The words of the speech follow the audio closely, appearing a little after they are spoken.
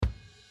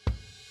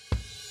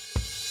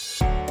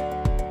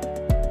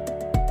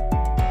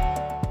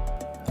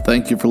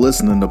Thank you for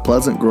listening to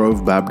Pleasant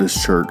Grove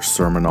Baptist Church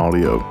Sermon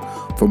Audio.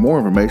 For more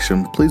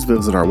information, please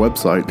visit our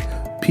website,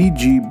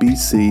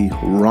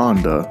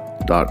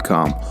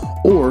 pgbcronda.com,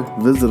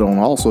 or visit on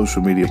all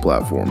social media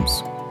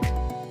platforms.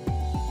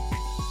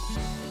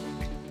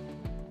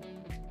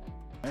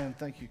 And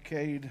thank you,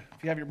 Cade.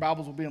 If you have your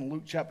Bibles, we'll be in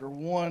Luke chapter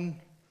 1.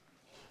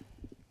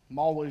 I'm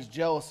always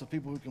jealous of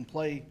people who can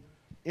play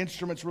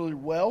instruments really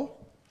well,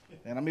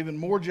 and I'm even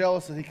more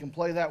jealous that he can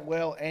play that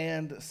well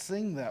and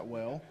sing that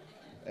well.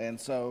 And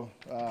so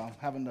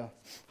having to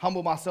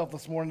humble myself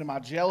this morning in my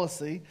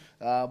jealousy.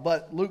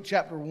 But Luke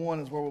chapter 1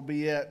 is where we'll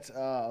be at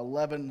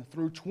 11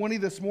 through 20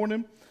 this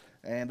morning.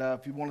 And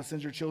if you want to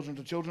send your children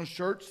to Children's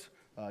Church,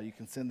 you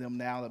can send them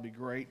now. That'd be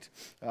great.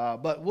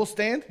 But we'll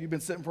stand. You've been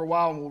sitting for a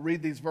while, and we'll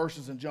read these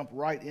verses and jump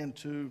right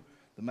into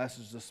the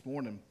message this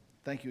morning.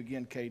 Thank you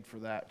again, Cade, for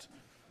that. The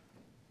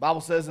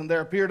Bible says, "And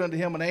there appeared unto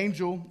him an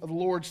angel of the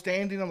Lord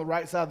standing on the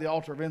right side of the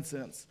altar of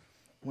incense.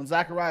 When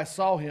Zacharias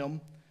saw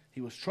him,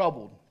 he was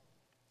troubled,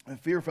 and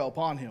fear fell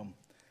upon him.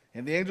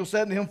 And the angel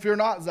said unto him, Fear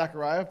not,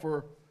 Zechariah,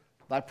 for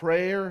thy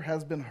prayer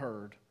has been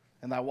heard.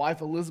 And thy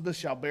wife Elizabeth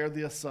shall bear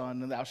thee a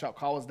son, and thou shalt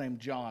call his name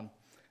John.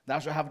 Thou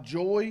shalt have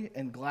joy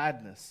and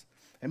gladness.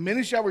 And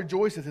many shall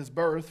rejoice at his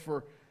birth,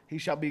 for he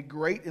shall be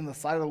great in the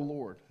sight of the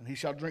Lord. And he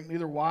shall drink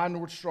neither wine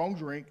nor strong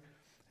drink,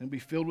 and be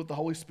filled with the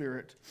Holy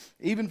Spirit,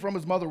 even from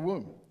his mother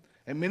womb.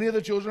 And many of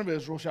the children of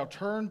Israel shall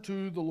turn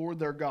to the Lord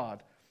their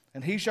God.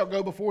 And he shall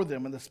go before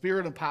them in the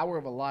spirit and power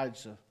of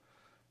Elijah,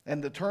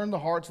 and to turn the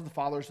hearts of the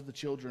fathers to the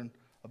children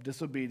of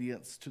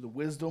disobedience, to the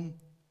wisdom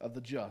of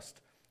the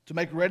just, to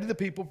make ready the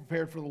people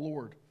prepared for the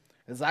Lord.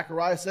 And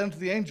Zacharias said unto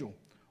the angel,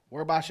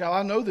 Whereby shall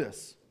I know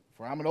this?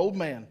 For I am an old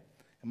man,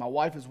 and my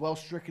wife is well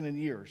stricken in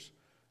years.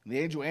 And the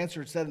angel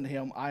answered and said unto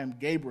him, I am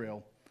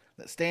Gabriel,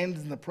 that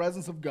stands in the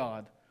presence of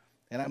God,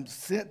 and I am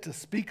sent to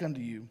speak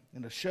unto you,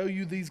 and to show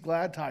you these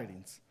glad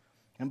tidings.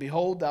 And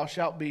behold, thou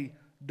shalt be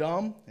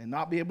dumb, and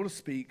not be able to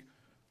speak,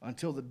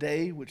 until the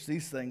day which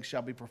these things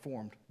shall be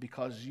performed,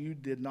 because you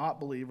did not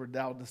believe, or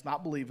thou didst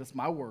not believe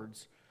my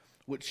words,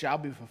 which shall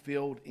be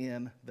fulfilled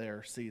in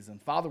their season.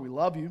 Father, we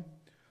love you.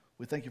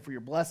 We thank you for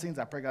your blessings.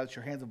 I pray, God, that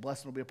your hands of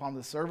blessing will be upon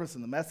this service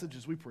and the message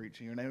as we preach.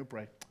 In your name we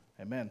pray.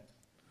 Amen.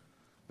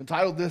 I've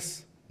entitled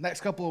this next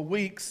couple of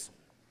weeks,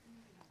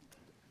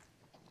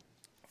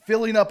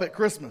 Filling Up at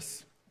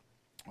Christmas.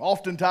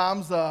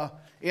 Oftentimes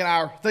in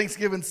our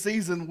Thanksgiving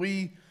season,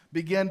 we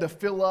begin to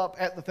fill up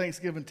at the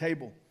Thanksgiving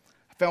table.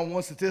 I found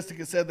one statistic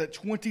that said that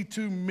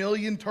 22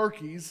 million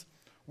turkeys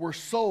were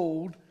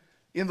sold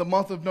in the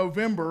month of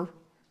November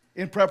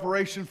in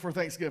preparation for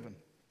Thanksgiving.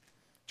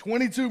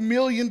 22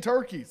 million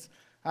turkeys.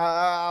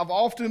 I've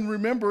often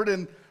remembered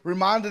and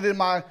reminded in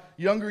my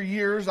younger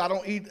years, I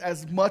don't eat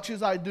as much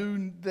as I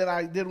do than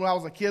I did when I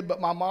was a kid,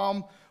 but my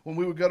mom, when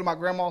we would go to my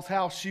grandma's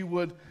house, she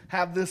would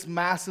have this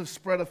massive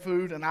spread of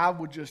food, and I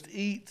would just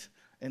eat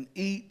and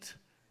eat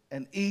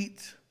and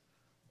eat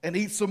and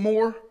eat some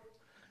more,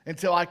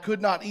 until I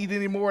could not eat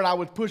anymore, and I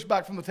would push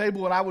back from the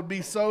table, and I would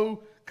be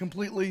so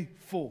completely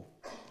full.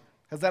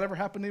 Has that ever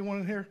happened to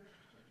anyone in here?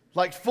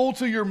 Like full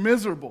till you're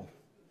miserable.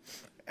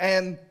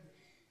 And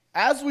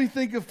as we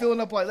think of filling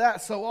up like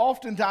that, so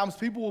oftentimes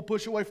people will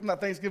push away from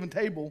that Thanksgiving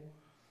table,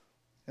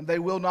 and they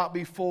will not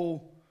be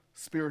full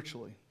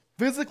spiritually.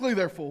 Physically,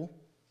 they're full,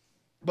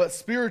 but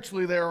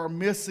spiritually, they are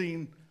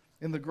missing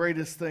in the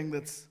greatest thing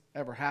that's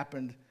ever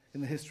happened in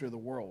the history of the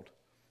world.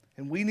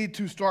 And we need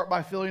to start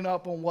by filling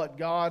up on what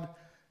God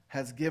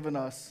has given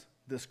us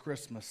this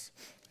Christmas.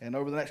 And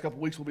over the next couple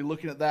of weeks, we'll be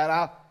looking at that.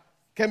 I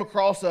came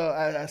across,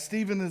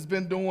 Stephen has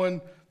been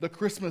doing the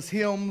Christmas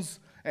hymns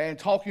and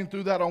talking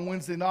through that on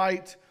Wednesday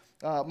night.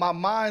 My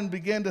mind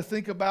began to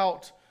think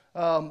about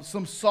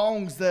some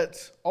songs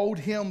old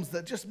hymns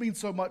that just mean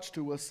so much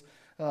to us.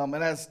 And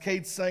as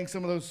Cade sang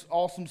some of those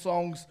awesome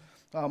songs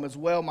as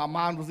well, my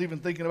mind was even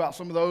thinking about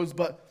some of those.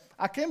 But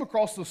I came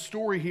across the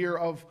story here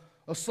of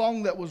a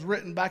song that was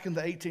written back in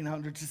the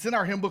 1800s. It's in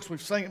our hymn books. We've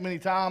sang it many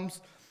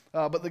times.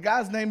 But the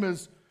guy's name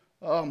is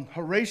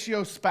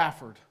Horatio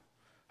Spafford.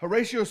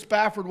 Horatio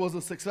Spafford was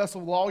a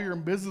successful lawyer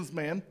and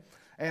businessman.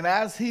 And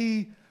as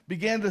he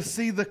began to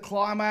see the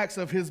climax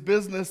of his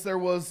business, there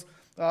was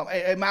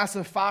a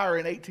massive fire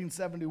in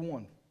 1871.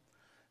 In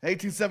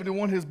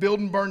 1871, his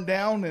building burned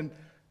down, and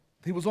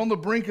he was on the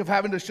brink of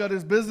having to shut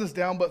his business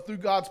down, but through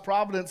God's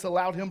providence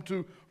allowed him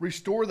to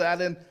restore that.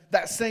 And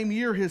that same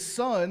year, his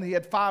son, he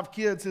had 5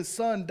 kids, his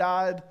son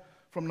died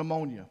from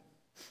pneumonia.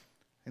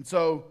 And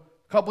so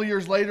a couple of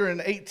years later in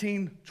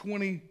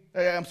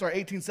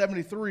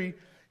 1873,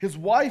 his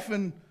wife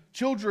and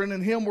children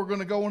and him were going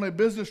to go on a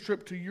business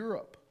trip to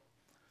Europe.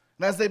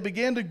 And as they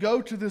began to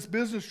go to this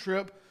business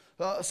trip,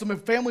 some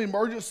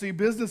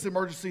business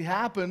emergency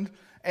happened,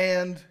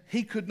 and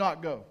he could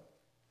not go.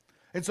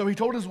 And so he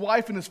told his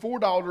wife and his 4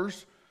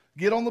 daughters,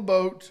 get on the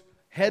boat,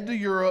 head to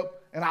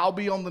Europe, and I'll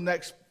be on the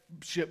next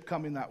ship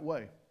coming that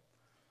way.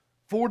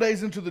 4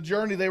 days into the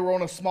journey, they were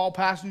on a small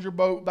passenger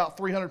boat, about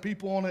 300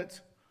 people on it,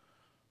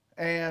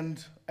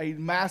 and a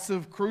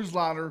massive cruise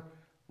liner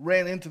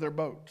ran into their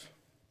boat.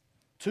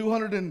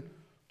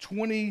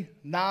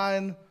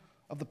 229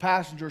 of the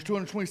passengers,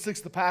 226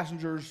 of the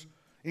passengers,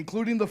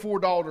 including the 4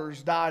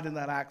 daughters, died in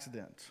that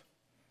accident.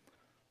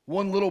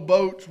 One little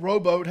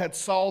rowboat, had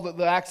saw that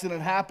the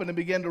accident happened and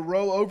began to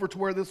row over to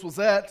where this was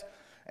at,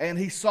 and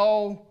he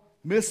saw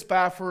Miss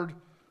Spafford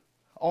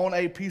on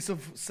a piece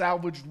of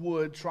salvaged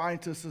wood trying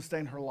to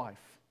sustain her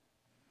life.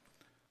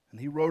 And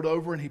he rowed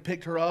over and he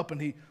picked her up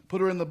and he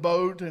put her in the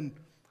boat, and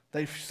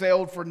they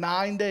sailed for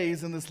 9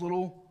 days in this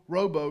little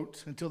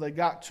rowboat until they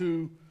got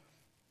to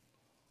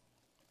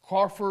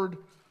Crawford,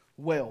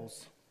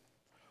 Wales.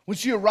 When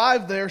she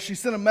arrived there, she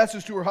sent a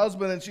message to her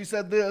husband and she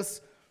said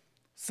this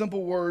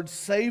simple words: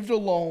 "Saved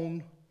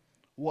alone,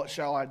 what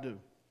shall I do?"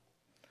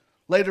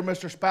 Later,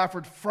 Mr.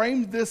 Spafford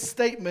framed this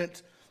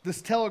statement,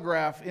 this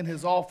telegraph, in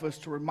his office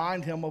to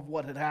remind him of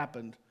what had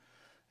happened.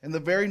 And the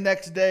very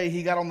next day,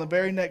 he got on the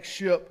very next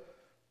ship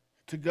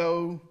to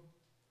go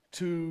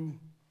to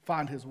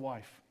find his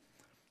wife.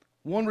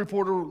 One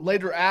reporter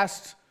later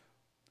asked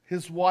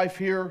his wife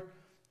here,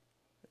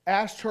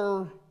 asked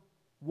her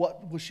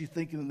what was she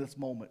thinking in this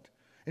moment.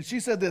 And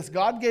she said this: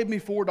 "God gave me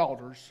 4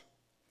 daughters,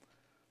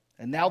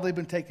 and now they've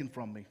been taken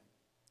from me.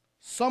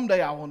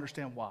 Someday I'll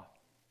understand why."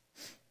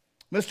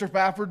 Mr.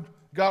 Spafford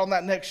got on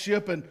that next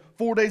ship, and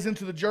 4 days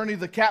into the journey,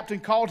 the captain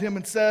called him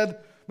and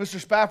said, "Mr.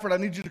 Spafford, I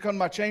need you to come to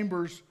my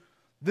chambers.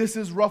 This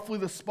is roughly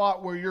the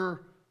spot where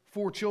your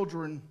 4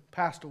 children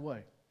passed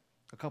away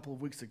a couple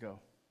of weeks ago."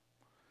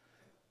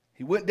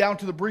 He went down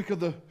to the brink of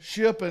the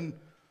ship and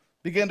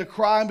began to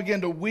cry and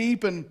began to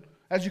weep, and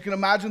as you can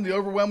imagine, the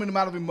overwhelming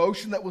amount of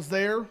emotion that was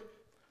there.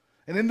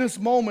 And in this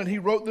moment, he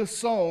wrote this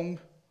song: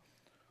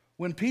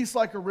 "When peace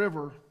like a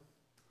river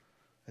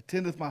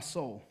attendeth my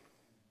soul,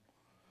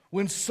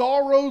 when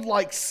sorrow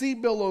like sea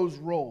billows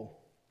roll,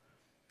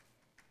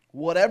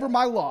 whatever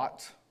my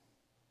lot,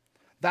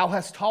 thou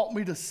hast taught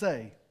me to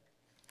say,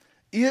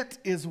 it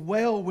is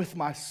well with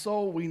my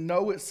soul." We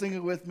know it. Sing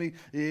it with me.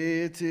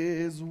 It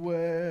is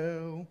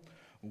well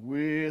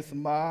with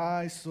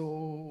my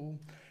soul.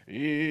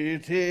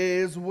 It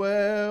is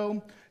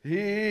well.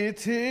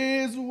 It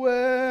is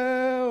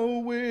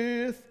well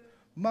with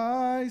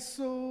my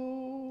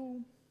soul.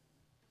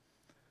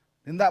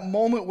 In that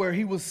moment where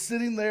he was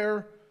sitting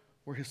there,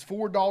 where his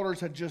 4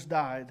 daughters had just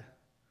died,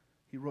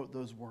 he wrote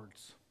those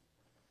words.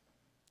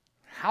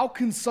 How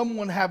can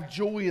someone have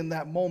joy in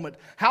that moment?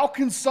 How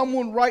can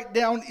someone write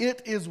down,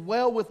 "It is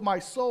well with my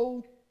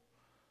soul,"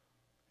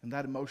 in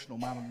that emotional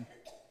amount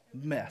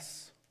of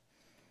mess?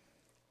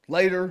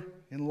 Later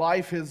in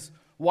life, his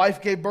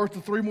wife gave birth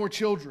to 3 more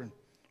children,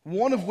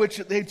 one of which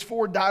at age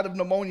 4 died of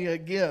pneumonia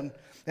again.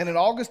 And in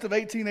August of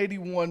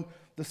 1881,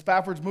 the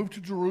Spaffords moved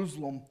to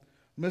Jerusalem.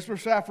 Mr.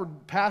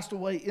 Spafford passed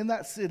away in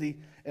that city,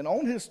 and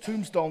on his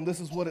tombstone, this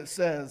is what it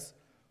says: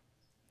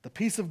 "The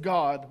peace of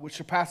God, which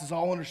surpasses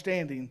all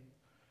understanding,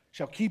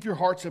 shall keep your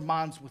hearts and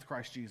minds with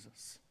Christ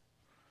Jesus."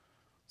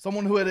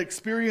 Someone who had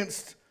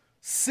experienced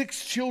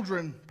 6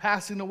 children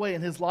passing away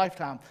in his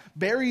lifetime,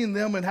 burying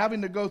them and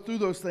having to go through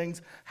those things.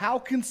 How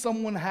can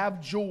someone have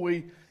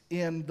joy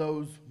in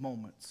those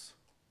moments?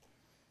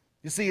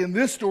 You see, in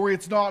this story,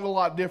 it's not a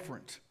lot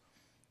different.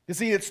 You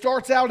see, it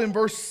starts out in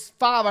verse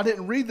 5. I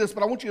didn't read this,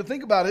 but I want you to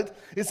think about it.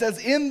 It says,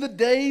 "In the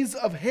days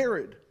of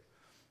Herod."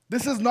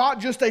 This is not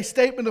just a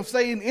statement of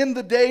saying in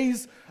the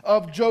days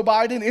of Joe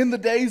Biden, in the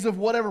days of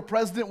whatever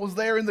president was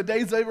there, in the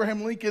days of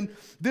Abraham Lincoln.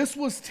 This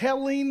was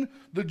telling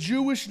the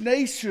Jewish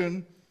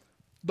nation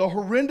the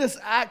horrendous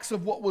acts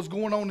of what was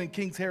going on in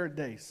King Herod's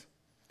days.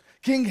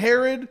 King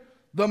Herod,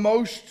 the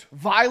most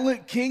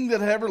violent king that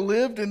had ever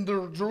lived in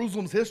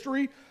Jerusalem's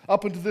history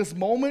up until this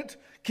moment.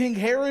 King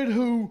Herod,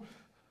 who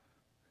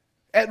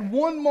at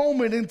one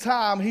moment in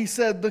time, he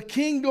said, the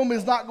kingdom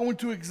is not going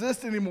to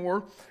exist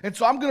anymore, and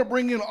so I'm going to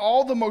bring in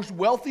all the most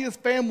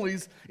wealthiest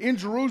families in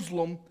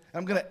Jerusalem, and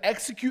I'm going to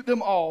execute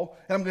them all,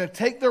 and I'm going to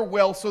take their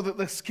wealth so that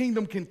this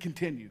kingdom can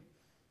continue.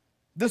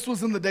 This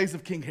was in the days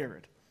of King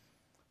Herod.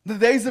 The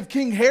days of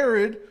King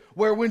Herod,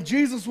 where when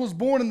Jesus was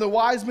born and the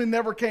wise men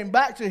never came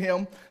back to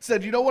him,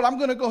 said, you know what, I'm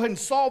going to go ahead and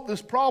solve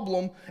this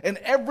problem, and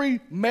every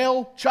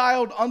male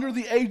child under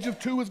the age of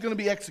 2 is going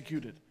to be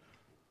executed.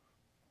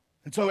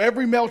 And so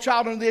every male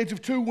child under the age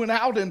of 2 went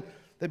out, and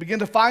they began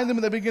to find them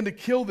and they began to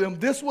kill them.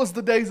 This was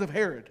the days of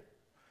Herod.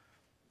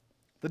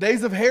 The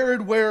days of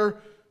Herod, where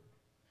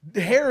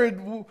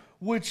Herod,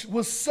 which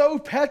was so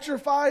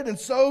petrified and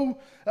so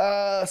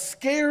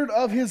scared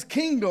of his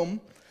kingdom,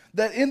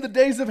 that in the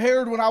days of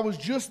Herod, when I was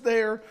just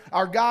there,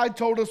 our guide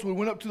told us, we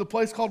went up to the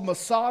place called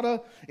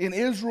Masada in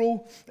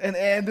Israel,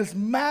 and this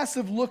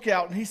massive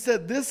lookout, and he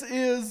said, this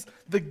is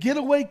the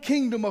getaway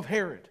kingdom of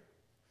Herod.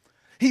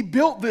 He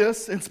built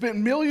this and spent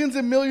millions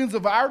and millions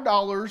of our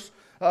dollars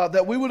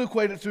that we would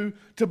equate it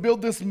to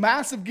build this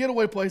massive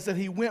getaway place that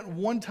he went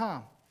one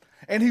time.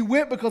 And he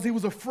went because he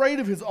was afraid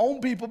of his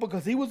own people,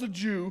 because he was a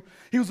Jew.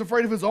 He was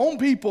afraid of his own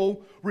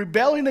people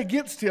rebelling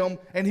against him,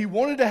 and he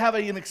wanted to have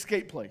an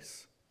escape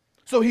place.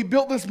 So he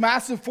built this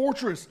massive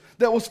fortress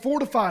that was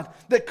fortified,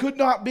 that could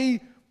not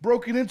be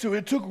broken into.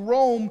 It took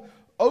Rome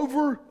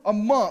over a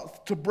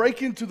month to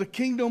break into the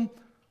kingdom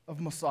of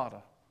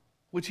Masada,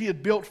 which he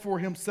had built for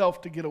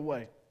himself to get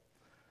away.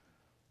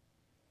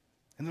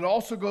 And it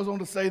also goes on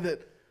to say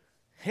that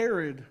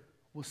Herod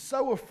was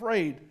so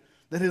afraid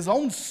that his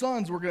own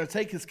sons were going to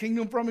take his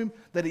kingdom from him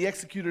that he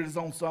executed his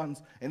own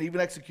sons and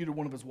even executed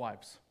one of his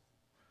wives.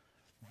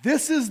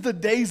 This is the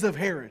days of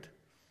Herod.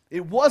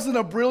 It wasn't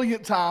a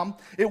brilliant time.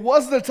 It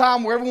wasn't a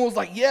time where everyone was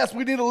like, yes,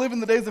 we need to live in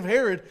the days of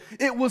Herod.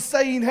 It was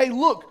saying, hey,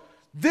 look,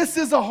 this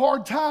is a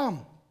hard time.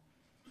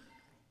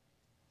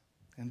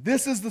 And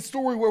this is the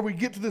story where we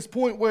get to this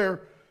point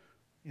where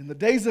in the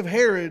days of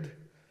Herod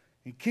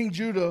and King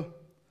Judah,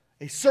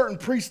 a certain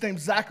priest named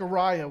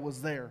Zechariah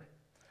was there.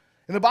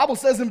 And the Bible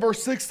says in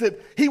verse 6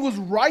 that he was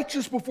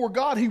righteous before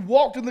God. He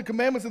walked in the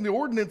commandments and the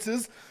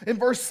ordinances. In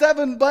verse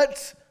 7,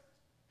 but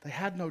they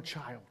had no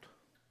child.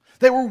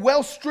 They were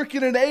well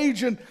stricken in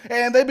age, and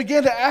they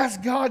began to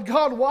ask God,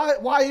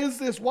 why is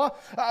this? Why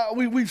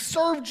we've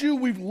served you,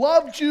 we've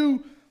loved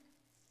you,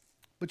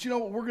 but you know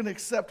what? We're going to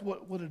accept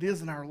what it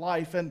is in our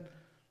life, and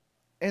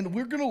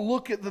we're going to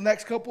look at the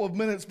next couple of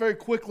minutes very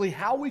quickly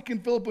how we can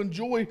fill up in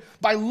joy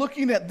by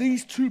looking at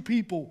these two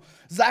people,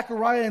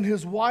 Zechariah and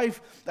his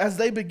wife, as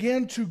they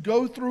begin to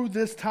go through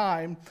this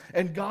time,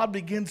 and God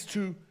begins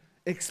to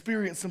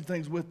experience some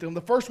things with them.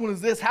 The first one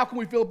is this: how can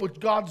we fill up with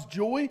God's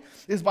joy?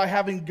 Is by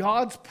having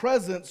God's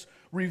presence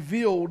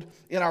revealed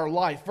in our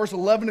life. Verse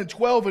 11 and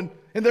 12, and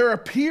there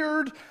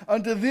appeared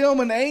unto them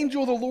an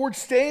angel of the Lord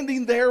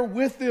standing there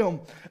with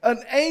them.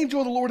 An angel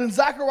of the Lord, and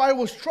Zechariah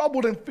was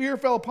troubled, and fear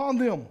fell upon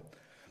them.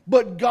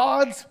 But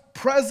God's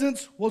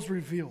presence was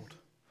revealed.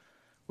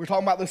 We're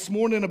talking about this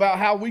morning about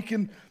how we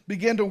can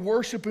begin to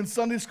worship in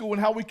Sunday school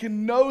and how we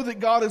can know that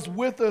God is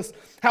with us,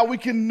 how we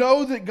can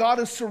know that God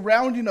is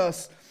surrounding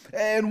us.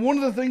 And one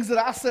of the things that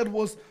I said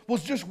was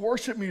just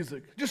worship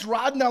music. Just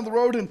riding down the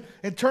road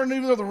and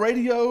turning either the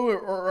radio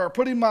or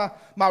putting my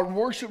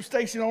worship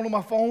station on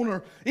my phone,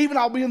 or even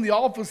I'll be in the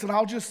office and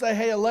I'll just say,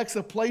 hey,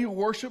 Alexa, play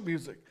worship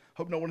music.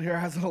 Hope no one here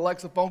has an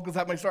Alexa phone because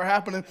that may start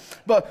happening.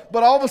 But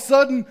all of a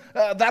sudden,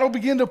 that'll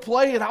begin to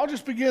play, and I'll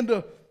just begin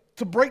to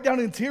break down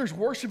in tears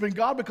worshiping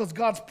God, because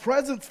God's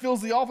presence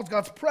fills the office.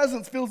 God's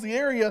presence fills the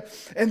area.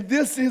 And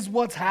this is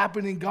what's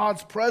happening.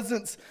 God's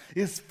presence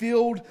is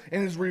filled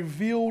and is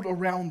revealed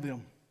around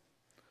them.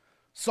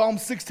 Psalm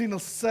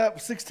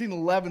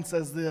 16:11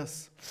 says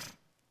this: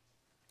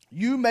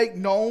 you make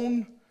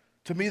known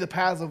to me the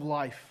paths of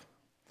life.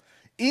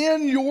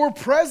 In your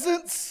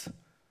presence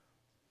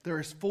there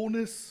is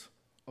fullness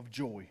of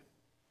joy.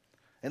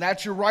 And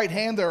at your right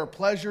hand there are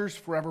pleasures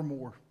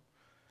forevermore.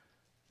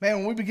 Man,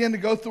 when we begin to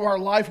go through our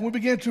life, when we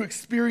begin to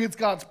experience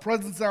God's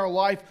presence in our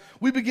life,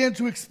 we begin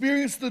to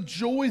experience the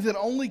joy that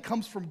only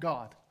comes from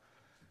God.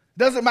 It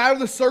doesn't matter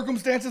the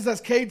circumstances, as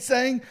Cade's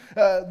saying,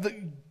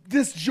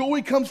 this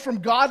joy comes from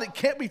God. It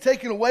can't be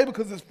taken away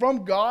because it's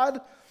from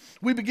God.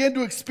 We begin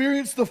to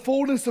experience the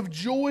fullness of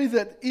joy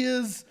that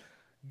is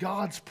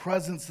God's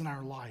presence in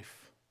our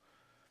life.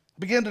 I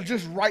began to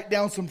just write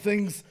down some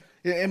things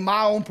in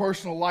my own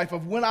personal life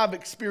of when I've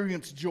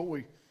experienced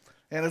joy.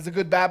 And as a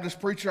good Baptist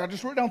preacher, I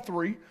just wrote down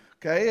 3,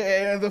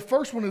 okay? And the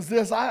first one is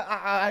this: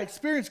 I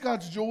experience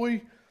God's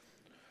joy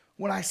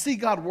when I see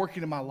God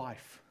working in my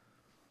life.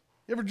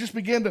 You ever just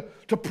begin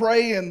to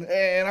pray, and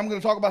I'm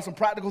going to talk about some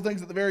practical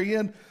things at the very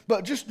end,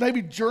 but just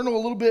maybe journal a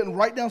little bit and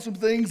write down some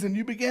things, and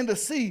you begin to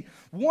see,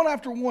 one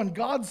after one,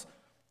 God's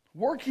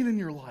working in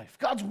your life.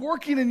 God's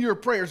working in your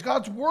prayers.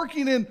 God's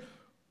working in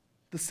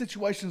the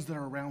situations that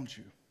are around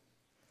you.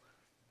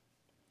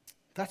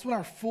 That's when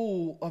our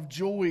full of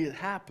joy it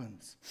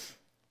happens.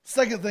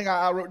 Second thing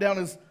I wrote down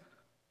is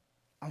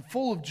I'm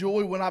full of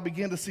joy when I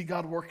begin to see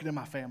God working in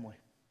my family.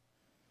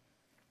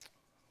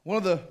 One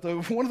of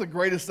the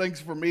greatest things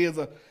for me as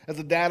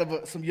a dad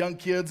of some young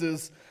kids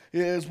is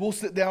we'll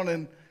sit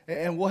down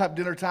and we'll have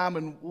dinner time,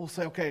 and we'll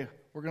say, okay,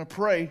 we're going to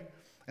pray,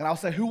 and I'll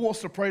say, who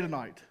wants to pray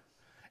tonight?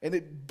 And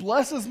it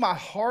blesses my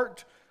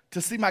heart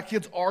to see my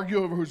kids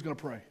argue over who's going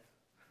to pray,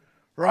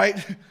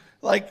 right?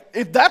 Like,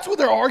 if that's what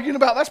they're arguing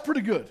about, that's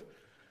pretty good.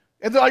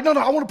 And they're like, no,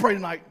 I want to pray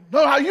tonight.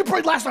 No, you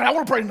prayed last night. I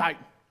want to pray tonight.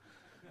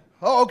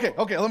 Oh,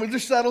 okay, let me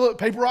just settle it.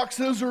 Paper, rock,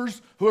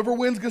 scissors. Whoever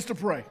wins gets to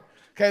pray.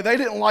 Okay, they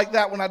didn't like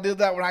that when I did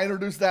that. When I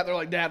introduced that, they're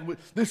like, Dad,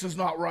 this is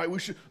not right. We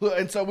should.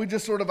 And so we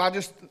just sort of, I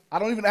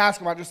don't even ask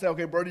them. I just say,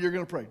 okay, Brody, you're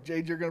going to pray.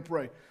 Jade, you're going to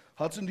pray.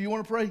 Hudson, do you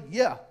want to pray?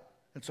 Yeah.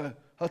 And so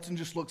Hudson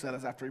just looks at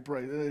us after he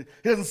prays.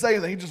 He doesn't say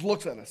anything. He just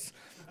looks at us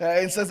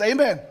and says,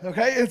 amen.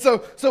 Okay, and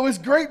so it's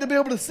great to be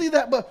able to see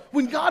that. But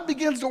when God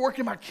begins to work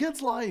in my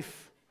kid's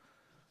life,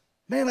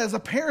 man, as a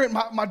parent,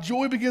 my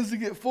joy begins to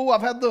get full.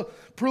 I've had the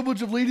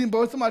privilege of leading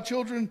both of my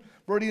children,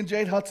 Brody and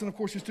Jade. Hudson, of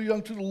course, is too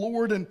young, to the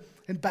Lord, and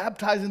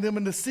baptizing them,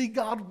 and to see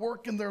God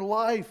work in their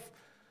life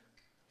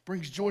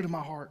brings joy to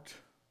my heart.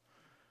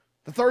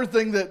 The third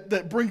thing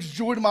that brings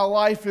joy to my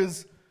life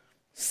is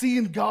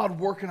seeing God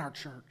work in our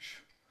church.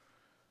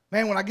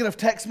 Man, when I get a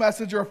text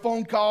message or a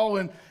phone call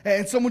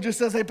and someone just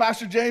says, hey,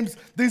 Pastor James,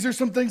 these are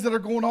some things that are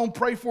going on,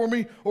 pray for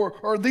me,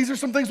 or these are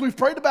some things we've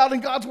prayed about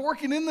and God's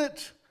working in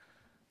it.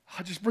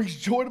 It just brings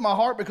joy to my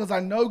heart because I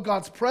know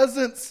God's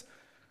presence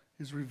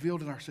is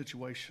revealed in our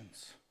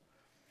situations.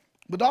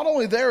 But not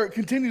only there, it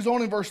continues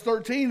on in verse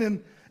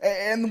 13,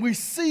 and we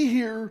see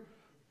here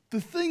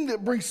the thing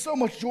that brings so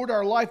much joy to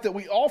our life that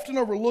we often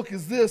overlook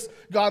is this: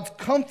 God's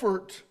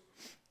comfort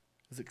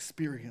is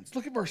experienced.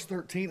 Look at verse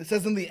 13. It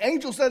says, and the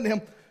angel said to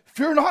him,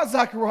 fear not,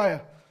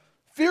 Zechariah.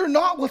 Fear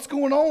not what's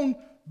going on.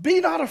 Be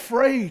not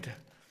afraid.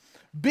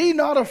 Be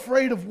not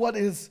afraid of what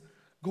is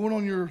going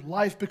on in your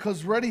life,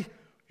 because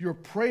your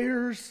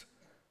prayers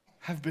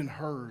have been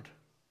heard.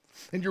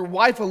 And your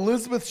wife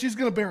Elizabeth, she's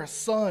going to bear a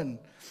son,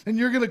 and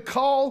you're going to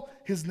call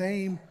his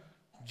name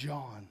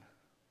John.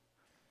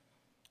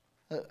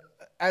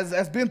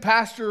 As been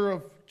pastor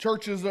of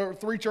churches, or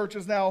 3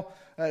 churches now,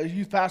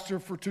 youth pastor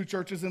for 2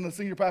 churches and the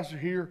senior pastor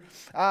here,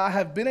 I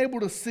have been able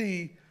to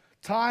see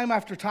time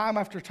after time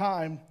after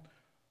time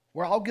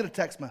where I'll get a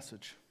text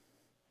message.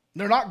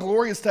 They're not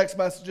glorious text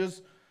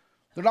messages.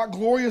 They're not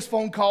glorious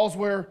phone calls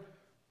where,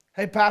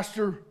 hey,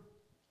 pastor,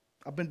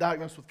 I've been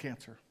diagnosed with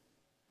cancer.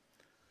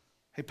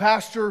 Hey,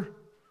 pastor,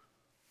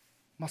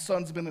 my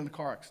son's been in a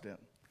car accident.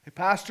 Hey,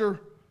 pastor,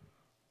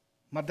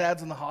 my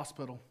dad's in the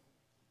hospital.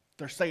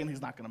 They're saying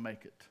he's not going to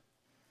make it.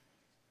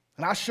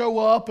 And I show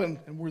up, and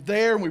we're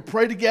there, and we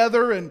pray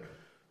together, and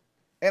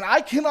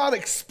I cannot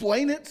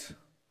explain it,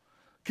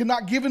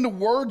 cannot give into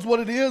words what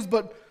it is,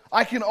 but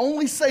I can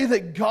only say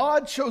that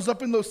God shows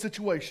up in those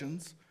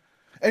situations,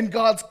 and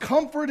God's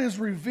comfort is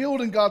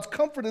revealed, and God's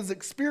comfort is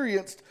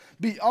experienced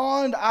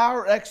beyond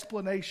our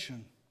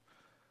explanation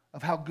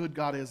of how good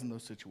God is in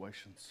those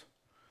situations.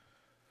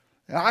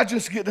 And I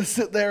just get to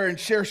sit there and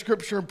share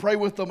scripture and pray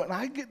with them, and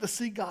I get to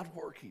see God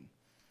working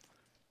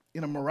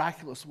in a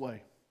miraculous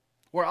way,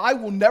 where I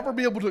will never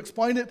be able to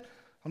explain it.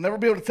 I'll never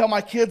be able to tell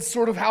my kids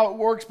sort of how it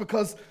works,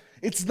 because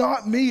it's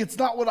not me. It's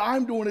not what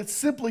I'm doing. It's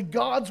simply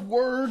God's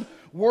word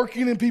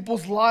working in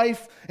people's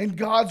life, and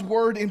God's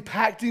word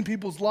impacting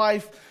people's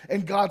life,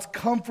 and God's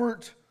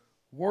comfort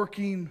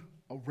working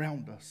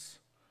around us.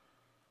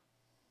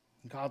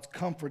 God's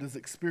comfort is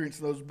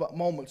experienced in those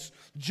moments,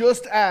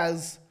 just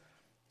as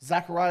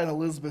Zechariah and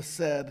Elizabeth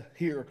said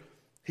here.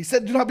 He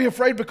said, do not be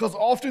afraid, because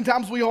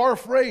oftentimes we are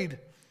afraid.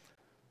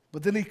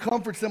 But then he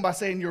comforts them by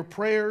saying, your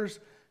prayers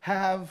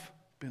have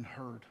been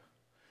heard.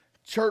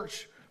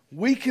 Church,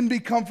 we can be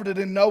comforted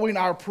in knowing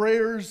our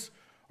prayers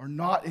are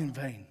not in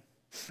vain.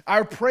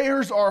 Our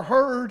prayers are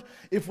heard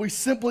if we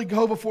simply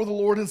go before the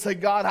Lord and say,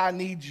 God, I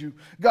need you.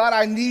 God,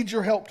 I need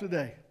your help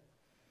today.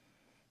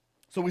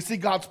 So we see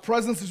God's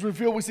presence is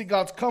revealed. We see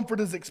God's comfort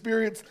is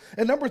experienced.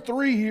 And number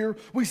 3 here,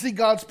 we see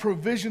God's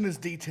provision is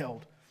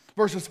detailed.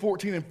 Verses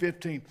 14 and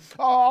 15.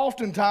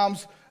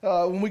 Oftentimes,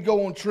 when we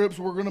go on trips,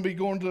 we're going to be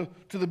going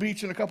to the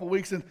beach in a couple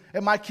weeks. And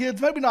my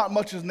kids, maybe not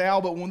much as now,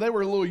 but when they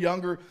were a little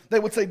younger, they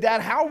would say, Dad,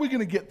 how are we going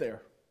to get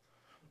there?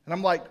 And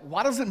I'm like,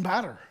 why does it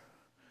matter?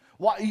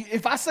 Why,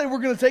 if I say we're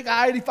going to take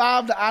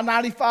I-85 to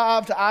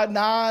I-95 to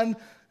I-9,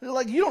 they're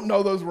like, you don't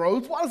know those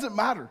roads. Why does it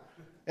matter?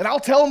 And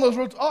I'll tell them those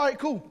roads. All right,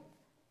 cool.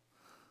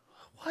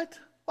 What?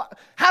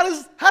 How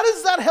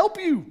does that help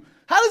you?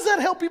 How does that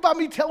help you by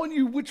me telling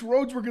you which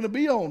roads we're going to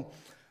be on?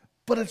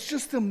 But it's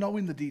just them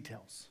knowing the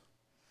details.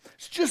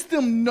 It's just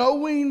them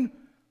knowing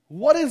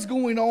what is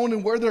going on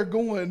and where they're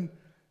going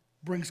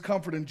brings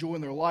comfort and joy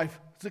in their life.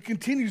 So it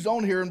continues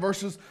on here in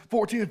verses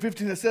 14 and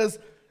 15. It says,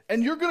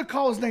 and you're going to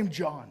call his name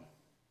John.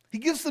 He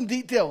gives some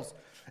details.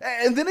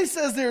 And then he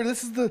says there,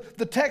 this is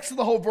the text of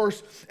the whole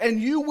verse,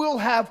 and you will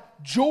have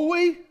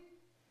joy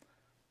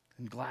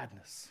and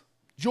gladness.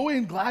 Joy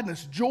and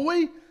gladness.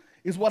 Joy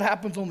is what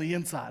happens on the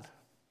inside.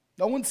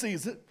 No one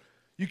sees it.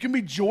 You can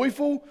be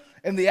joyful,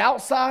 and the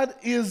outside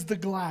is the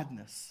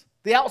gladness.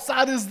 The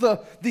outside is the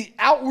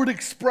outward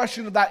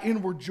expression of that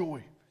inward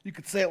joy. You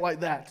could say it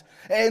like that.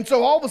 And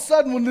so all of a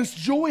sudden, when this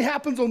joy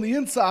happens on the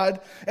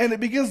inside, and it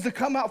begins to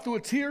come out through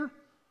a tear,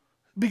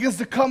 begins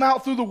to come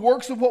out through the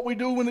works of what we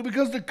do, when it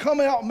begins to come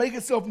out and make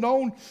itself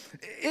known,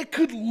 it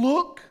could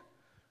look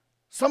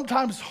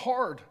sometimes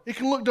hard. It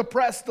can look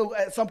depressed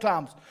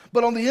sometimes.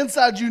 But on the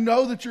inside, you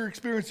know that you're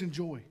experiencing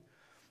joy.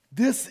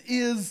 This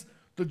is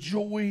the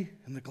joy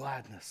and the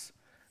gladness.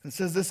 And it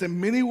says this, and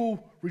many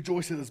will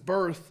rejoice at his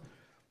birth,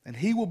 and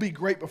he will be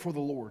great before the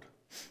Lord.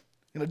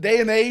 In a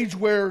day and age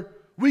where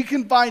we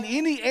can find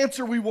any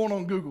answer we want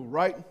on Google,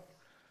 right?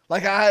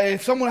 Like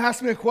if someone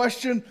asks me a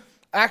question,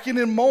 I can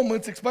in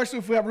moments, especially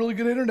if we have really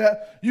good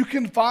internet, you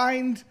can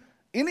find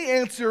any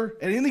answer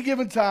at any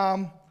given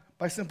time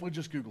by simply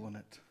just Googling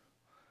it.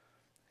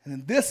 And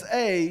in this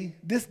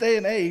day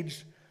and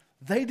age,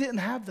 they didn't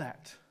have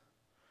that.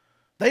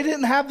 They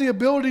didn't have the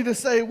ability to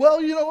say, well,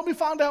 let me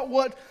find out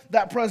what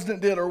that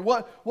president did, or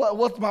what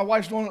my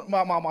wife's doing.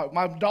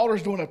 My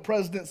daughter's doing a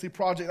presidency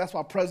project. That's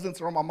why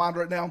presidents are on my mind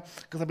right now,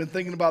 because I've been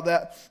thinking about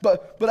that.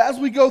 But as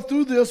we go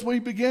through this, we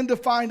begin to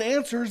find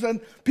answers,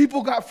 and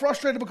people got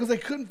frustrated because they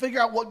couldn't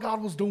figure out what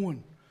God was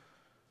doing.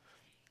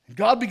 And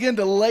God began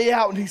to lay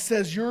out, and he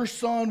says, your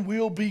son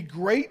will be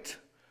great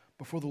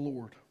before the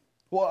Lord.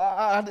 Well,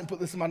 I didn't put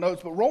this in my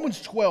notes, but Romans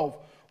 12,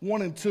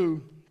 1 and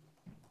 2.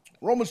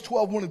 Romans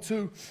 12, 1 and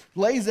 2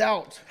 lays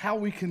out how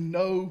we can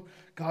know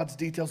God's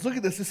details. Look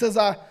at this. It says,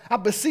 I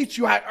beseech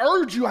you, I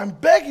urge you, I'm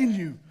begging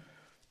you,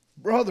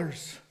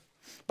 brothers,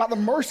 by the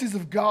mercies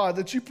of God,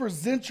 that you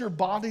present your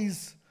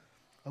bodies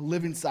a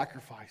living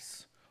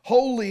sacrifice,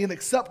 holy and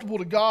acceptable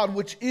to God,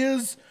 which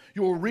is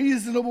your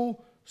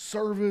reasonable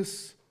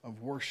service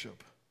of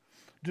worship.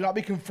 Do not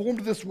be conformed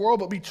to this world,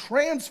 but be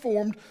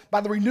transformed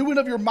by the renewing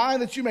of your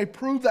mind, that you may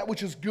prove that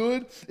which is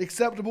good,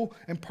 acceptable,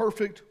 and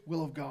perfect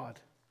will of God.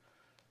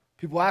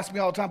 People ask me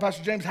all the time,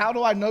 Pastor James, how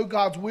do I know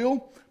God's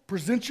will?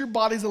 Present your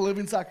body as a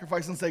living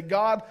sacrifice and say,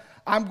 God,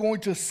 I'm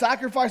going to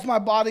sacrifice my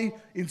body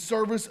in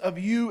service of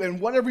you, and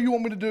whatever you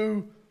want me to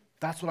do,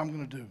 that's what I'm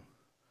going to do.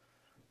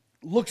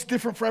 Looks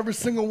different for every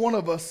single one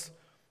of us,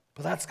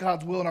 but that's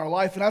God's will in our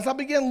life. And as I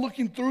began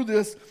looking through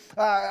this,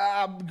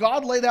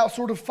 God laid out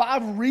sort of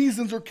 5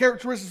 reasons or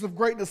characteristics of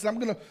greatness. And I'm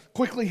going to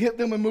quickly hit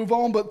them and move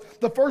on.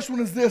 But the first one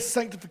is this: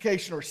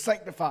 sanctification, or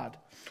sanctified.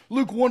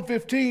 Luke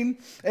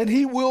 1:15, and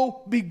he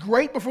will be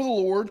great before the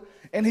Lord,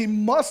 and he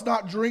must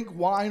not drink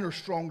wine or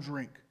strong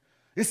drink.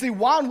 You see,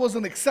 wine was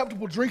an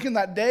acceptable drink in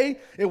that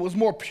day. It was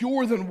more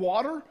pure than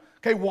water.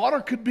 Okay, water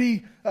could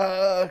be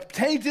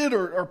tainted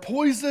or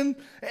poisoned,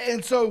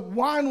 and so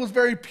wine was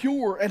very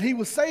pure. And he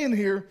was saying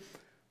here,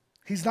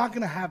 he's not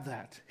going to have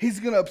that. He's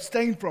going to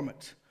abstain from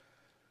it.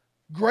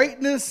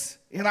 Greatness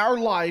in our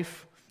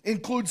life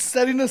includes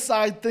setting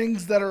aside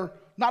things that are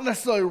not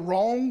necessarily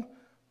wrong,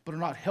 but are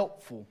not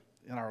helpful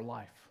in our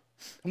life.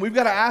 And we've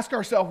got to ask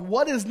ourselves,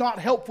 what is not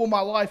helpful in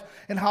my life,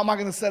 and how am I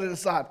going to set it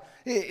aside?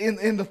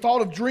 In the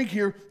thought of drink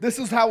here, this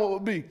is how it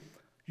would be.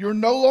 You're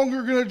no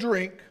longer going to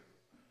drink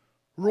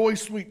Roy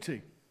sweet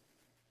tea,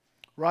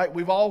 right?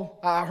 We've all,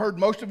 I heard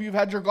most of you have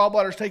had your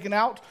gallbladders taken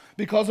out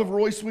because of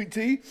Roy sweet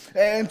tea.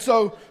 And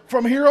so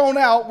from here on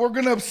out, we're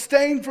going to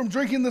abstain from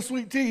drinking the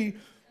sweet tea.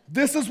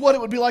 This is what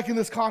it would be like in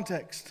this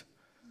context.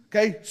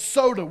 Okay,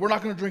 soda, we're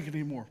not going to drink it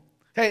anymore.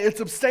 Okay,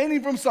 it's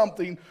abstaining from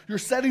something. You're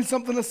setting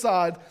something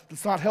aside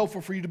that's not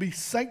helpful for you to be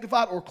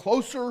sanctified or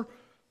closer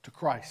to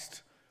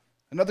Christ.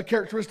 Another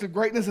characteristic of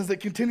greatness, as it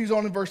continues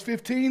on in verse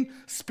 15,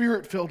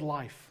 spirit-filled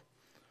life.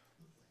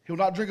 He will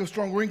not drink of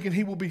strong drink, and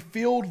he will be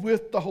filled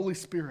with the Holy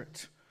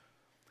Spirit.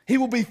 He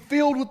will be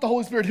filled with the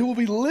Holy Spirit. He will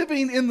be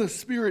living in the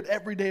Spirit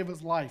every day of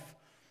his life.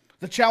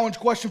 The challenge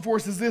question for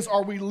us is this: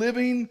 are we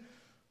living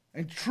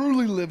and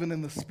truly living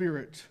in the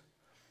Spirit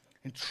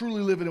and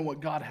truly living in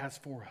what God has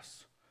for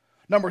us?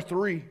 Number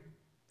 3,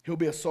 he'll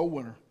be a soul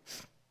winner.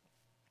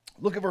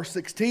 Look at verse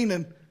 16,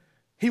 and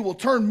he will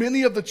turn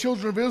many of the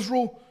children of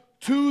Israel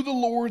to the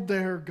Lord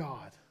their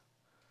God.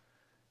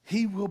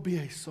 He will be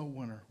a soul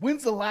winner.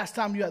 When's the last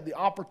time you had the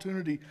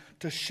opportunity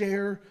to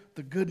share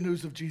the good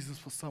news of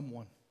Jesus with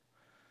someone?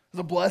 It was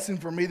a blessing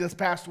for me this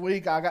past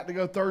week. I got to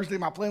go Thursday.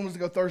 My plan was to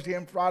go Thursday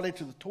and Friday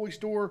to the toy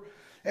store,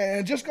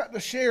 and just got to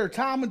share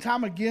time and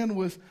time again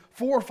with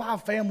 4 or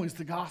 5 families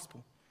the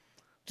gospel.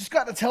 Just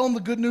got to tell them the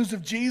good news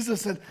of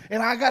Jesus, and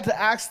I got to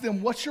ask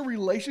them, what's your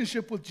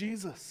relationship with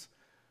Jesus?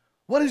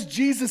 What is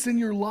Jesus in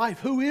your life?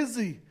 Who is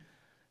he?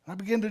 And I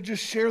began to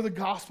just share the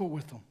gospel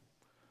with them.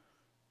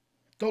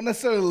 Don't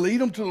necessarily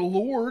lead them to the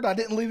Lord. I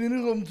didn't lead any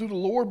of them to the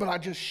Lord, but I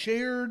just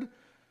shared,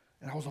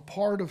 and I was a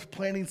part of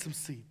planting some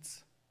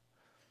seeds.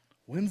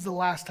 When's the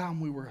last time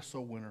we were a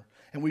soul winner?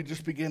 And we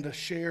just began to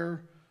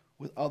share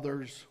with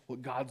others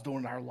what God's doing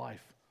in our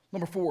life.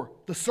 Number 4,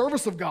 the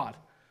service of God.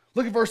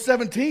 Look at verse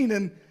 17,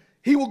 and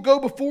he will go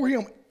before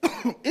him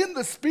in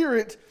the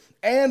spirit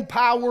and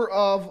power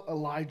of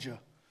Elijah.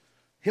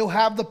 He'll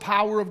have the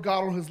power of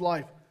God on his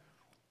life.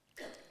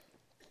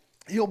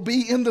 He'll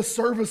be in the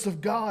service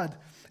of God.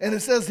 And it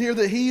says here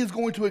that he is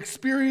going to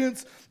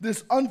experience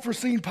this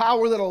unforeseen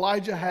power that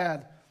Elijah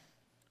had.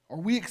 Are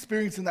we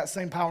experiencing that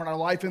same power in our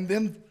life? And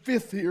then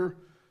 5th here,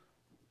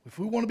 if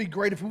we want to be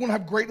great, if we want to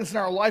have greatness in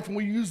our life, and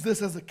we use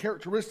this as a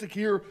characteristic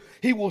here,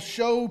 he will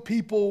show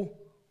people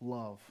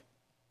love.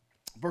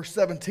 Verse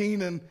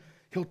 17, and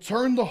he'll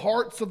turn the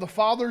hearts of the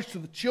fathers to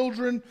the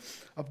children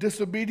of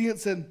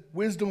disobedience and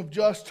wisdom of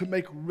just, to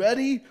make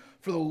ready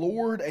for the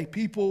Lord a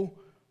people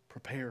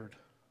prepared.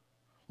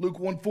 Luke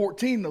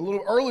 1:14, a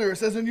little earlier, it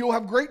says, and you'll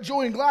have great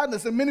joy and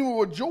gladness, and many will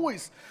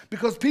rejoice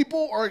because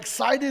people are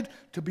excited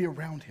to be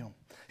around him.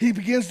 He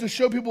begins to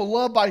show people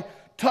love by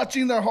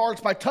touching their hearts,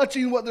 by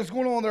touching what there's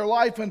going on in their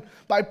life, and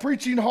by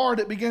preaching hard,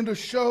 it began to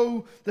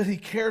show that he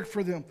cared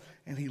for them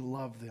and he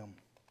loved them.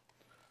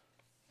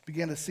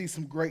 Began to see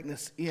some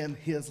greatness in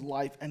his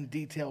life and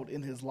detailed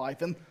in his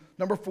life. And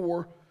number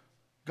 4,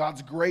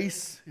 God's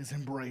grace is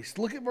embraced.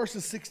 Look at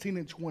verses 16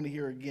 and 20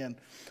 here again.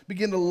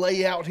 Begin to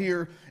lay out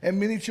here, and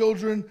many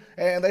children,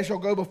 and they shall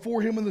go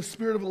before him in the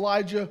spirit of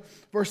Elijah.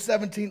 Verse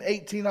 17,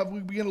 18, we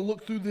begin to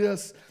look through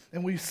this,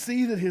 and we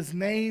see that his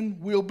name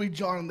will be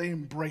John, and they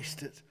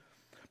embraced it.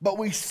 But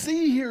we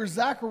see here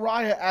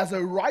Zechariah, as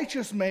a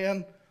righteous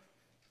man,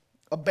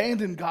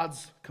 abandoned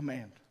God's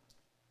command.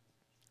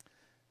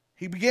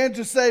 He began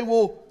to say,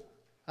 well,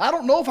 I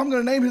don't know if I'm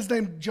going to name his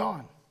name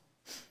John.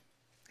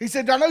 He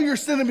said, I know you're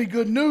sending me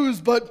good news,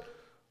 but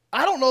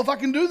I don't know if I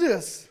can do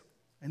this.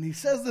 And he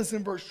says this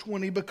in verse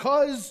 20,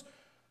 because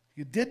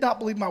you did not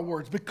believe my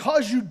words,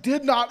 because you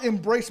did not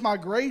embrace my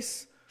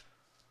grace,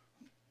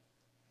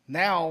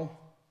 now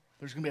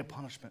there's going to be a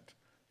punishment.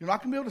 You're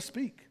not going to be able to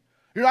speak.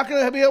 You're not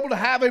going to be able to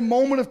have a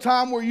moment of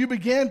time where you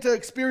begin to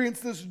experience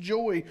this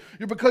joy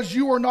because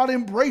you are not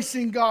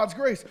embracing God's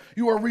grace.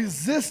 You are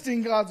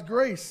resisting God's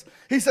grace.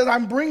 He said,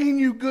 I'm bringing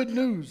you good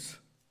news.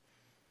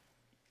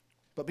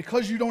 But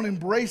because you don't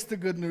embrace the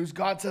good news,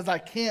 God says, I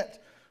can't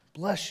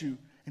bless you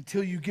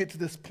until you get to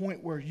this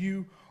point where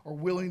you are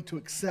willing to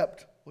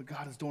accept what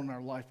God is doing in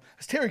our life.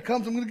 As Terry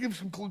comes, I'm going to give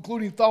some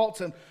concluding thoughts.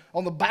 And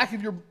on the back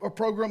of your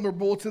program, there are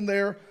bullets in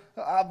there.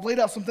 I've laid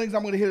out some things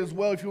I'm going to hit as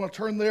well if you want to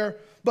turn there.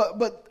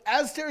 But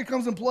as Terry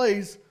comes and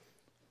plays,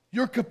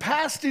 your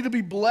capacity to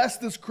be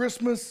blessed this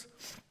Christmas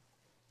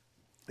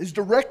is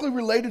directly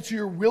related to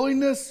your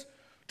willingness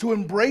to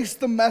embrace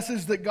the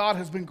message that God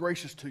has been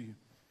gracious to you.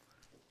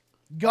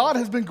 God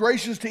has been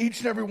gracious to each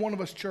and every one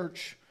of us,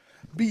 church.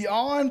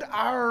 Beyond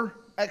our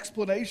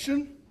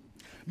explanation,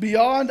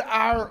 beyond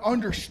our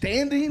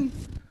understanding,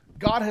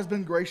 God has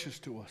been gracious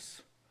to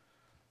us.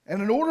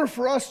 And in order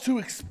for us to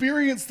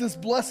experience this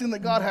blessing that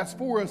God has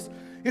for us,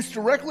 it's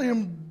directly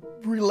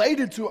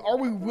related to, are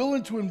we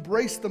willing to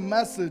embrace the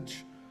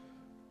message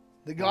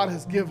that God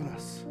has given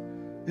us?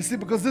 You see,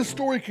 because this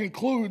story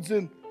concludes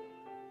in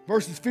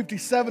verses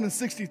 57 and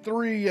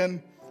 63,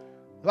 and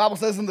the Bible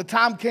says, and the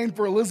time came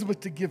for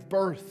Elizabeth to give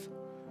birth.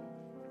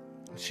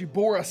 She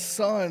bore a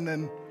son,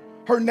 and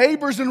her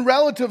neighbors and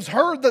relatives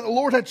heard that the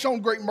Lord had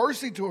shown great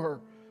mercy to her,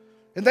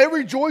 and they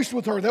rejoiced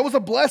with her. There was a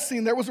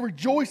blessing, there was a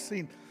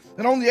rejoicing.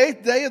 And on the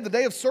 8th day of the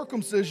day of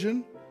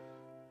circumcision,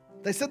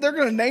 they said they're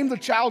going to name the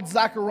child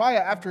Zechariah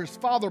after his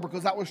father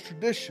because that was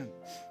tradition.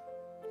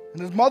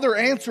 And his mother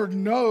answered,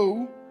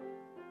 no,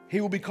 he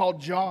will be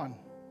called John.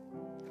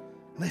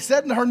 And they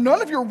said to her,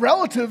 none of your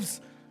relatives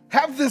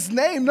have this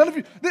name. None of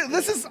you.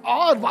 This is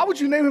odd. Why would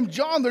you name him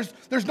John?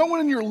 There's no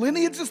one in your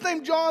lineage that's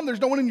named John. There's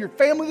no one in your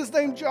family that's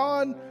named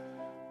John.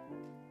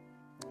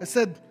 I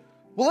said,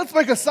 well, let's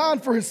make a sign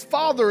for his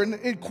father and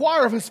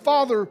inquire of his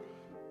father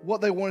what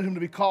they wanted him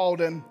to be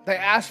called. And they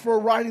asked for a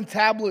writing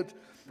tablet,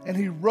 and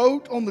he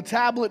wrote on the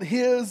tablet,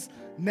 his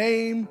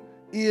name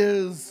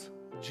is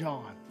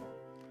John,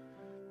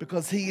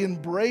 because he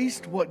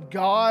embraced what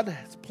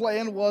God's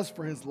plan was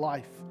for his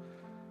life.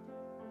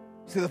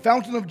 See, the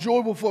fountain of joy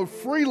will flow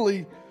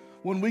freely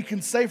when we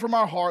can say from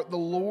our heart, the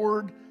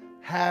Lord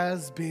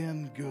has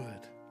been good.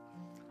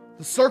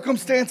 The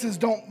circumstances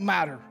don't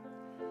matter.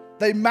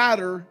 They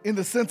matter in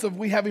the sense of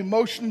we have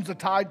emotions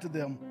tied to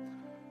them.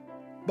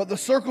 But the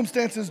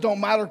circumstances don't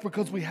matter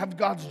because we have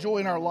God's joy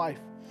in our life.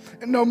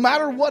 And no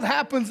matter what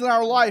happens in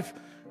our life,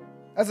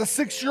 as a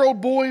 6-year-old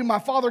boy, my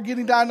father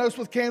getting diagnosed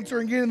with cancer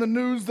and getting the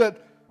news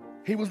that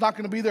he was not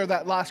going to be there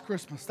that last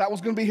Christmas. That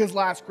was going to be his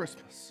last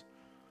Christmas.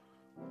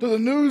 To the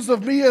news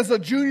of me as a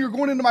junior,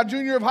 going into my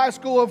junior year of high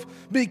school, of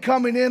me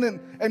coming in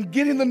and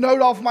getting the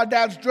note off my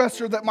dad's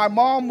dresser that my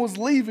mom was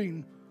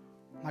leaving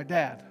my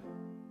dad.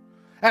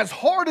 As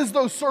hard as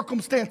those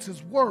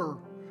circumstances were,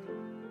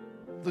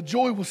 the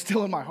joy was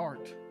still in my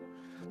heart.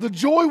 The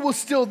joy was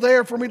still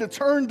there for me to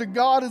turn to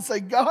God and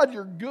say, God,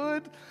 you're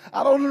good.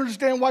 I don't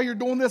understand why you're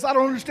doing this. I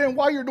don't understand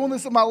why you're doing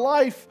this in my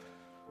life.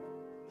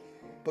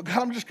 But God,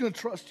 I'm just going to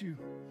trust you.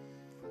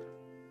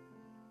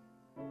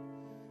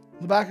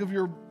 In the back of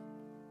your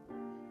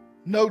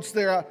notes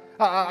there,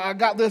 I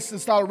got this.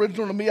 It's not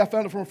original to me. I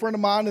found it from a friend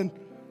of mine, and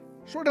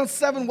I wrote down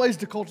 7 ways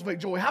to cultivate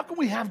joy. How can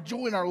we have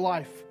joy in our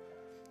life?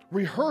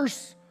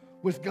 Rehearse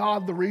with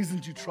God the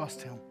reasons you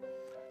trust him.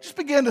 Just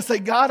begin to say,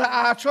 God,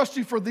 I trust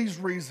you for these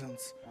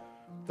reasons.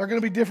 They're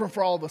going to be different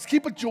for all of us.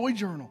 Keep a joy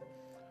journal.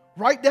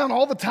 Write down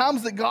all the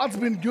times that God's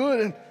been good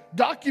and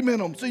document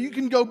them so you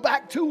can go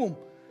back to them.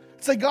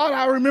 Say, God,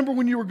 I remember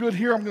when you were good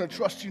here. I'm going to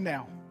trust you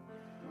now.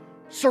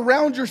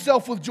 Surround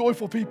yourself with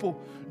joyful people.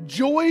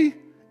 Joy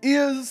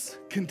is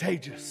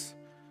contagious.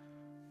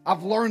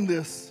 I've learned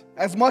this.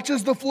 As much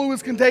as the flu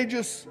is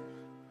contagious,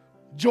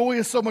 joy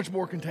is so much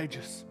more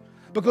contagious.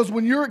 Because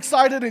when you're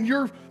excited and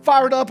you're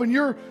fired up and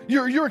you're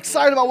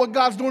excited about what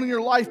God's doing in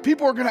your life,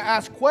 people are going to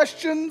ask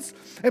questions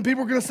and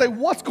people are going to say,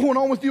 what's going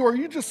on with you? Are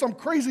you just some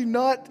crazy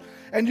nut?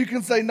 And you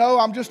can say, no,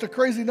 I'm just a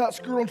crazy nut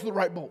screwed onto the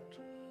right bolt.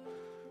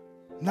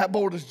 And that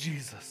bolt is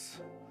Jesus.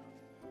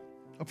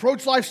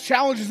 Approach life's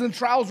challenges and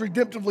trials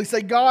redemptively.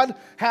 Say, God,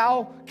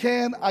 how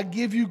can I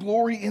give you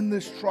glory in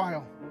this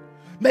trial?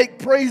 Make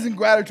praise and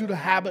gratitude a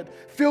habit.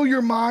 Fill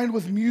your mind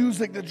with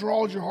music that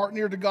draws your heart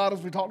near to God,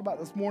 as we talked about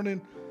this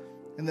morning.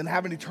 And then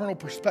have an eternal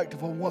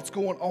perspective on what's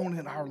going on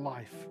in our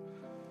life.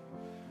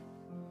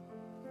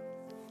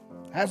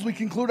 As we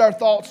conclude our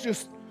thoughts,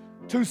 just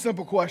 2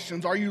 simple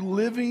questions. Are you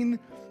living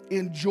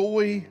in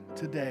joy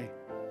today?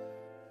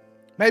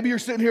 Maybe you're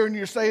sitting here and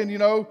you're saying,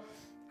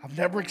 I've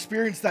never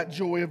experienced that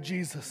joy of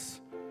Jesus.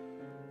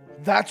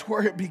 That's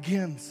where it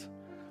begins,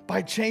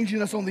 by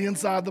changing us on the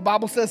inside. The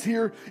Bible says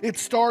here, it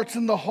starts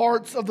in the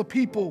hearts of the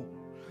people.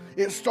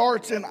 It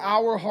starts in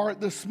our heart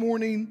this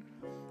morning.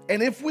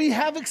 And if we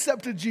have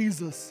accepted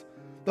Jesus,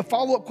 the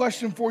follow-up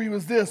question for you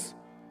is this: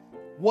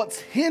 what's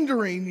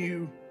hindering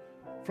you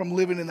from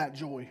living in that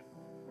joy?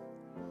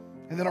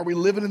 And then, are we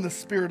living in the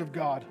Spirit of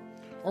God?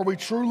 Are we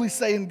truly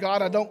saying,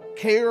 God, I don't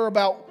care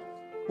about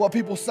what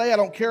people say. I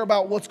don't care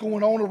about what's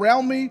going on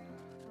around me.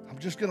 I'm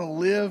just going to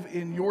live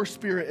in your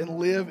spirit and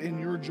live in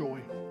your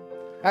joy.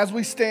 As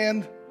we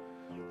stand,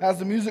 as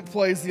the music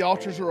plays, the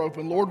altars are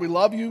open. Lord, we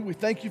love you. We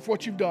thank you for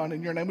what you've done.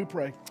 In your name we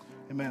pray.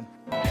 Amen.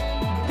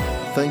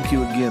 Thank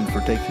you again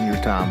for taking your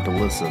time to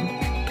listen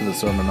to the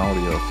sermon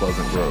audio of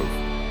Pleasant Grove.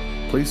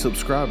 Please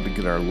subscribe to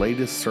get our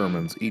latest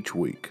sermons each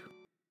week.